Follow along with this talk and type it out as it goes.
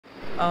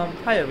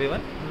Hi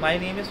everyone, my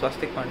name is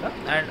Swastik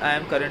and I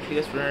am currently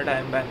a student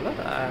at IIM Bangalore.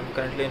 I am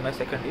currently in my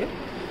second year.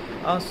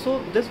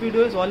 So this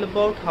video is all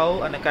about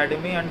how an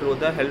academy and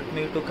Rodha helped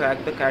me to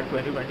crack the CAT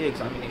 2020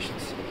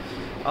 examinations.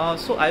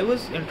 So I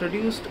was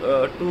introduced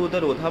to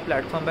the Rodha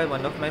platform by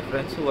one of my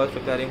friends who was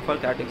preparing for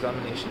CAT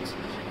examinations,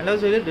 and I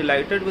was really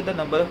delighted with the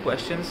number of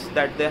questions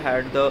that they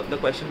had, the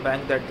question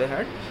bank that they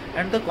had,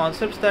 and the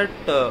concepts that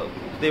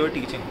they were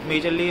teaching,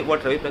 majorly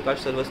what Ravi Prakash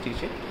sir was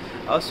teaching.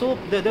 So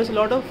there's a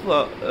lot of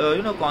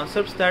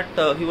concepts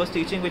that he was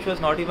teaching which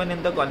was not even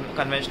in the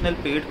conventional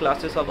paid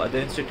classes of other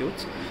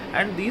institutes,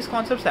 and these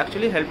concepts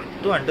actually helped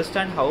to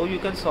understand how you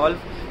can solve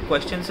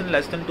questions in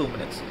less than 2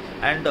 minutes,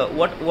 and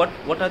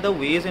what are the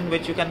ways in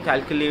which you can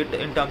calculate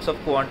in terms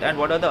of quant, and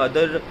what are the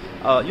other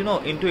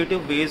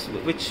intuitive ways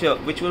which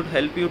would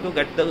help you to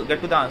get to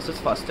the answers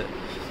faster.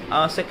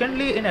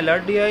 Secondly, in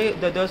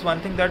LRDI, there's one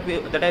thing that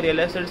I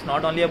realized, that it's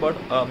not only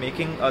about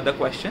making the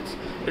questions.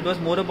 It was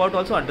more about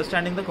also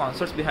understanding the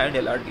concepts behind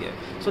LRDI.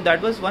 So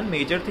that was one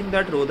major thing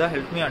that Rodha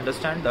helped me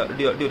understand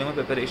during my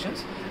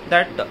preparations,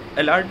 that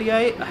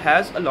LRDI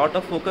has a lot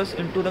of focus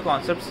into the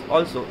concepts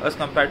also, as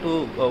compared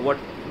to what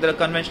the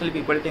conventional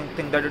people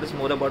think that it is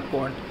more about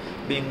quant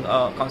being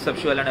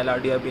conceptual and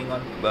LRDI being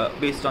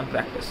based on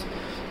practice.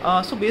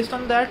 So based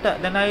on that,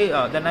 then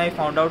I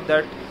found out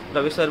that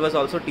Ravi sir was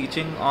also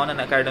teaching on an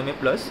Academy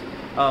Plus.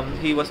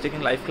 He was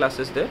taking live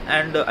classes there,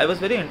 and I was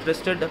very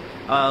interested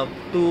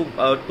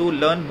to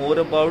learn more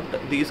about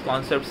these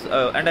concepts,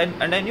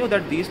 and I knew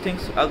that these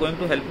things are going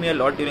to help me a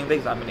lot during the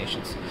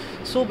examinations.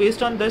 So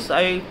based on this,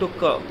 I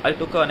took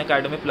an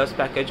Academy Plus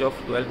package of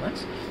 12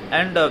 months,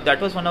 and that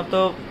was one of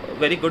the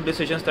very good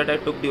decisions that I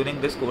took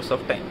during this course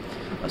of time.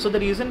 So the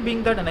reason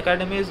being that an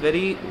academy is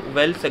very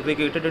well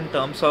segregated in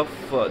terms of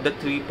the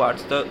three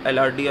parts: the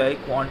LRDI,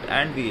 Quant,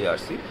 and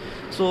VARC.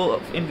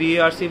 So in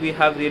VARC we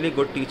have really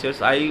good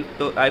teachers. I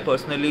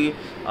personally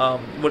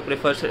would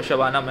prefer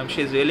Shavana ma'am.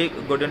 She is really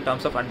good in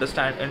terms of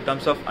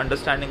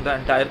understanding the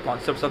entire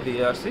concepts of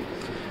VARC.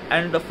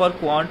 And for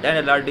Quant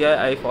and LRDI,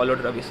 I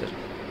followed Ravi sir.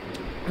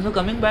 So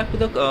coming back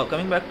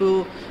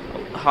to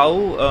how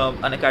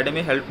an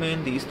academy helped me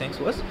in these things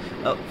was,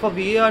 for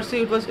VARC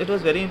it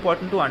was very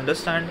important to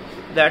understand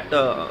that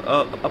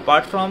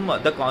apart from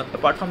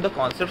the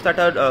concepts that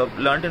are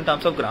learned in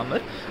terms of grammar,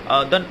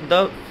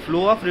 the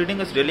flow of reading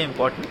is really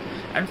important,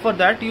 and for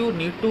that you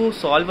need to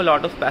solve a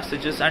lot of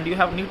passages, and you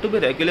need to be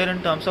regular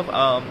in terms of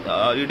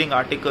reading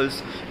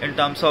articles, in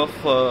terms of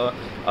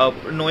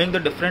knowing the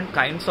different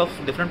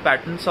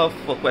patterns of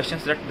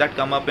questions that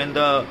come up in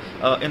the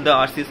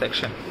RC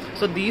section.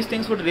 So these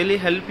things would really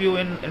help you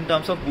in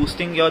terms of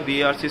boosting your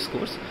VARC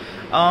scores.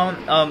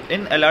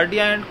 In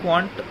LRDI and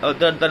Quant,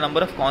 the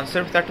number of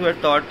concepts that were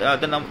taught,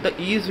 the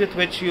ease with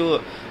which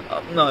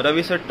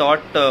Ravi sir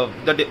taught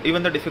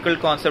even the difficult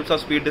concepts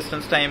of speed,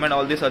 distance, time, and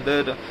all of these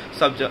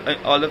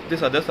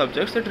other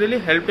subjects, it really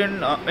helped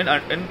in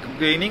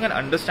gaining an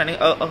understanding,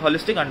 a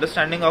holistic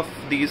understanding of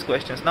these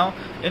questions. Now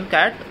in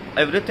CAT,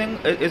 everything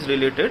is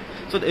related,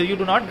 so you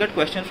do not get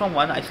questions from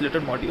one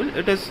isolated module.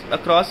 It is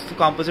across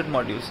composite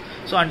modules.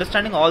 So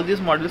understanding all these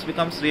modules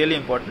becomes really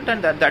important,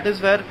 and that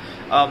is where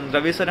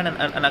Ravi sir and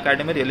an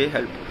academy really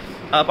helped.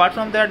 Apart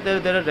from that,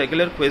 there are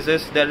regular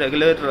quizzes. There are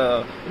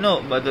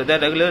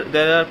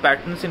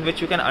patterns in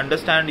which you can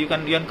understand. You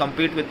can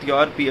compete with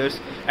your peers,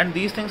 and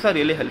these things are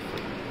really helpful.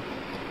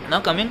 Now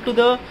coming to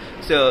the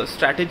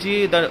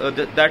strategy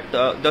that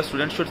the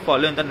students should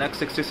follow in the next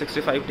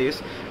 60-65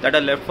 days that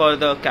are left for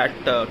the CAT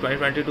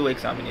 2022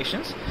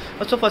 examinations.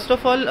 So first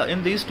of all,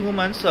 in these 2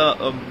 months,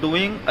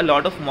 doing a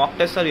lot of mock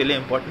tests are really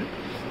important.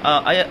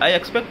 I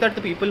expect that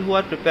the people who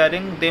are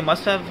preparing, they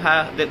must have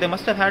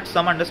had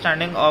some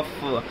understanding of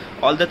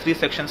all the 3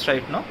 sections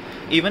right now.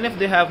 Even if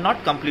they have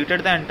not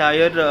completed the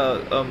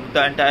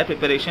entire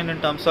preparation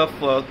in terms of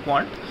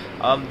quant,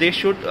 they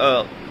should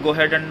go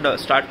ahead and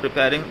start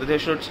preparing. They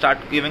should start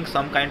giving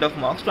some kind of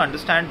mocks to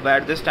understand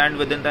where they stand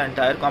within the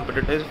entire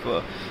competitive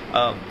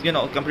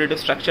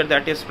structure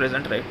that is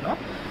present right now.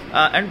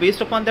 And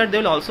based upon that, they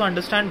will also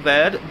understand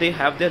where they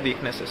have their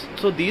weaknesses.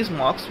 So these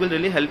mocks will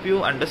really help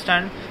you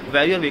understand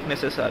where your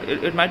weaknesses are.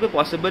 It might be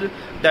possible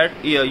that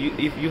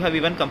if you have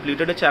even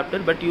completed a chapter,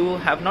 but you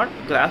have not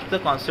grasped the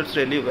concepts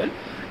really well,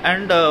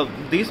 and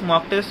these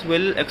mock tests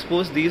will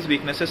expose these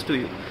weaknesses to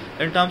you.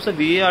 In terms of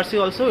VARC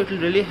also, it will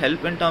really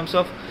help in terms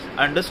of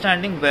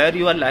understanding where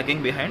you are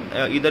lagging behind,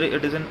 either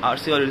it is in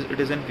RC or it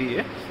is in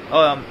VA,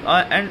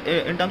 and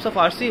in terms of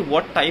RC,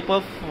 what type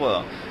of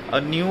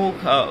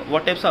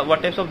what types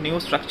of new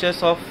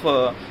structures of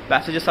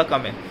passages are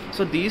coming.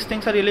 So these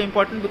things are really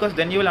important, because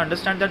then you will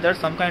understand that there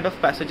are some kind of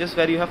passages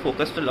where you have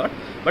focused a lot,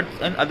 but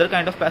in other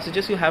kind of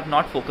passages you have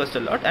not focused a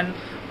lot, and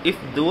if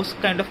those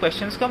kind of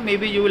questions come,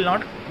 maybe you will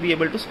not be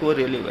able to score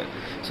really well.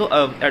 So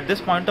at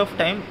this point of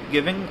time,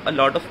 giving a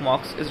lot of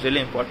mocks is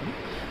really important.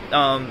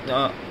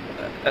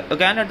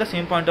 again, at the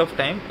same point of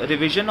time,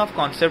 revision of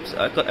concepts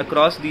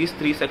across these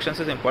 3 sections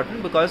is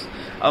important, because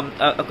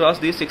across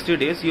these 60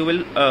 days you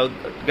will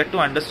get to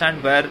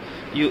understand where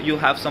you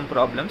have some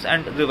problems,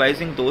 and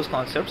revising those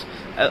concepts,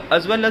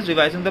 as well as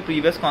revising the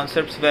previous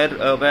concepts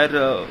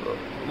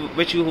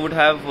which you would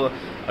have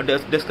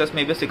discussed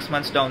maybe 6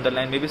 months down the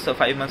line, maybe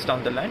 5 months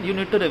down the line. You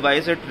need to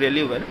revise it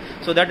really well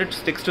so that it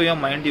sticks to your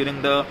mind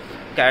during the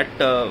CAT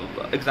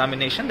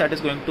examination that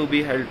is going to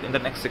be held in the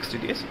next 60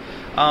 days.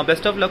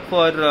 Best of luck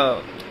for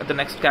the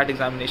next CAT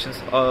examinations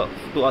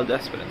to all the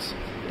aspirants.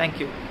 Thank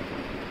you.